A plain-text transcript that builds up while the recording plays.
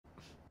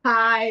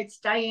Hi, it's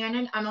Diane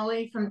and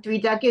Emily from Three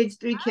Decades,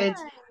 Three Kids.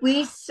 Hi.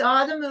 We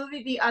saw the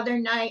movie the other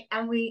night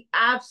and we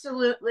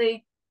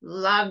absolutely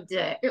loved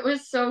it. It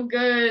was so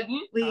good.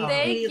 We Oh,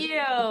 Thank we you.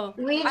 I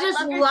we just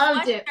love your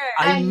loved it.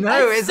 I sweatshirt. And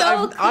know. It's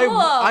so I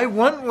cool.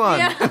 want one.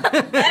 Yeah.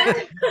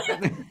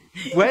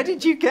 Where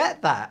did you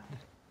get that?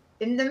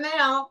 in the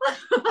mail.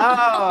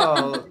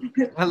 Oh,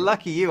 well,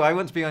 lucky you. I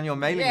want to be on your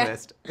mailing Yeah.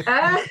 list.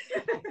 Uh,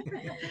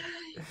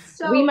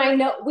 We so might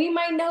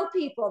know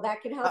people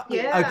that can help you.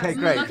 yeah. Okay,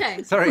 great.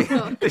 Okay. Sorry,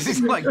 So, this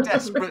is like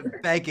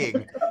desperate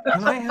begging.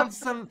 Can I have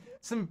some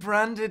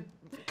branded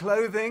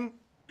clothing?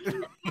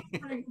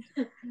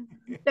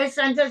 They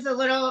sent us a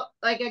little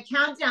like a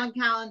countdown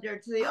calendar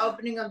to the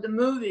opening of the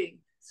movie.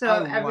 So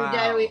Oh, every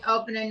day we wow.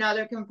 open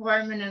another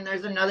compartment and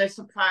there's another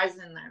surprise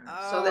in there.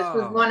 So this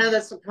was one Oh, of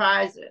the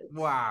surprises.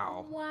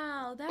 wow.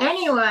 wow, that's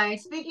Anyway,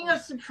 speaking of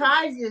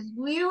surprises,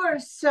 we were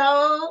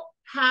so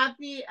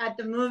happy at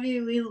the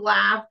movie. We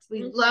laughed.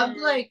 We loved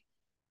like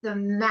the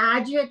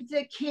magic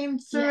that came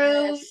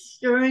through Yes.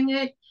 during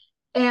it.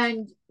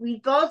 And we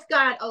both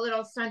got a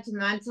little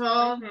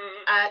sentimental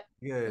at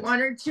Good.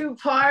 one or two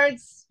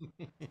parts,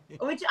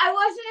 which I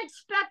wasn't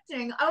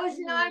expecting. I was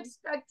not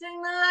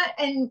expecting that.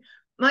 And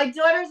my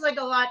daughter's like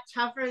a lot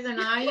tougher than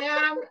I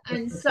am.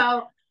 And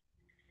so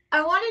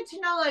I wanted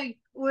to know, like,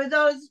 were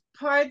those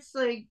parts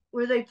like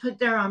were they put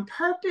there on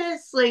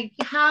purpose? Like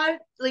how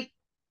like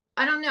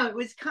I don't know. It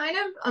was kind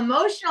of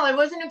emotional. I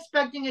wasn't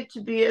expecting it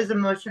to be as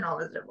emotional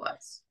as it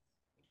was.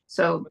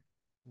 So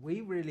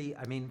We really,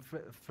 I mean,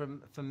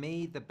 for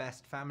me, the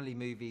best family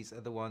movies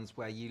are the ones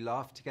where you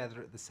laugh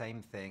together at the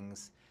same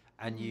things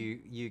and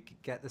you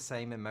get the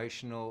same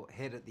emotional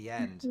hit at the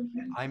end.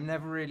 I'm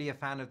never really a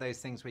fan of those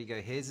things where you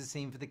go, here's a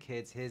scene for the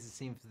kids, here's a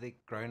scene for the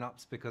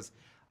grown-ups, because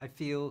I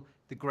feel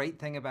the great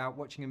thing about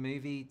watching a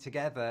movie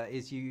together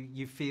is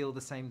you feel the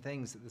same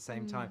things at the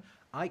same time.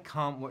 I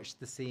can't watch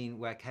the scene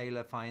where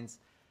Kayla finds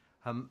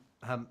I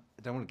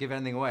don't want to give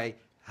anything away,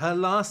 her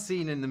last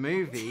scene in the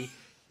movie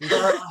is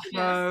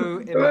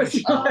so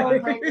emotional. oh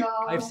And my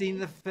I've god. seen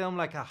the film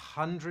like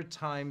 100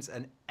 times,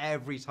 and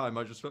every time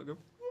I just go,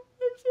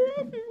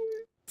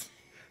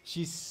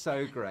 she's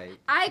so great.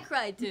 I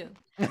cried too.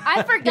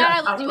 I forgot Yeah,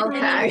 I was even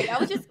in the okay. movie. I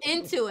was just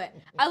into it.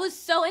 I was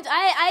so into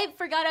I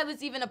forgot I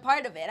was even a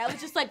part of it. I was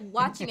just like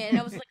watching it and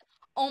I was like,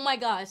 oh my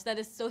gosh, that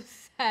is so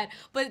sad.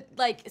 But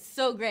like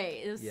so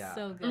great. It was Yeah.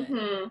 so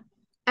good.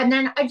 And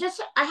then I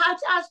have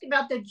to ask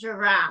about the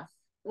giraffe.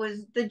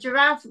 Was the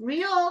giraffe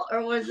real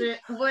or was it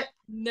what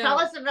No. tell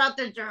us about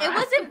the giraffe. It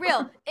wasn't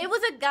real. It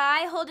was a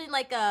guy holding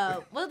like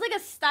like a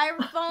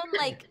styrofoam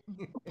like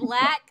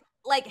black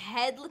like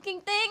head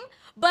looking thing,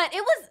 but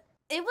it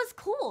was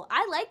cool.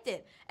 I liked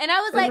it. And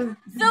I was like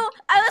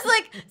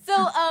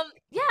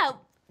yeah,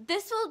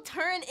 this will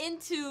turn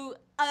into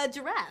a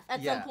giraffe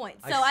at some Yeah, point.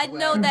 I So I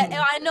know swear. that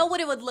I know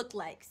what it would look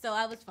like. So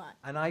I was fine.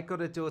 And I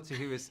got a daughter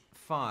who was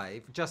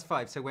 5, just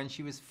 5. So when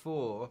she was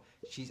 4,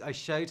 I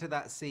showed her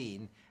that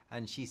scene,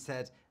 and she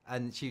said,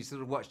 and she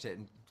sort of watched it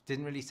and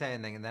didn't really say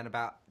anything. And then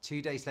about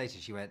 2 days later,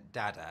 she went,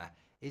 "Dada,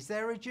 is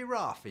there a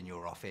giraffe in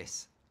your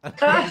office?"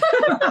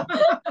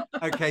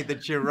 Okay, the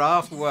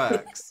giraffe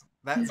works.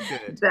 That's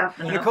good.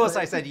 And of course,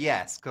 I said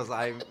yes because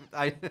I.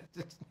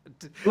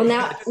 Well,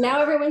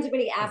 now everyone's going to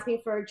be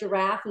asking for a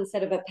giraffe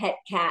instead of a pet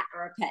cat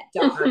or a pet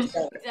dog.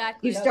 So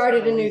Exactly. you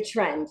started a new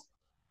trend.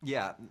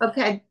 Yeah.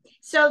 Okay.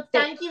 So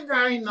thank you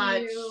very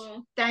much.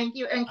 you. Thank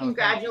you and Oh,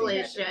 thank you.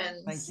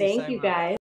 congratulations. Thank you Thank so you, much. guys.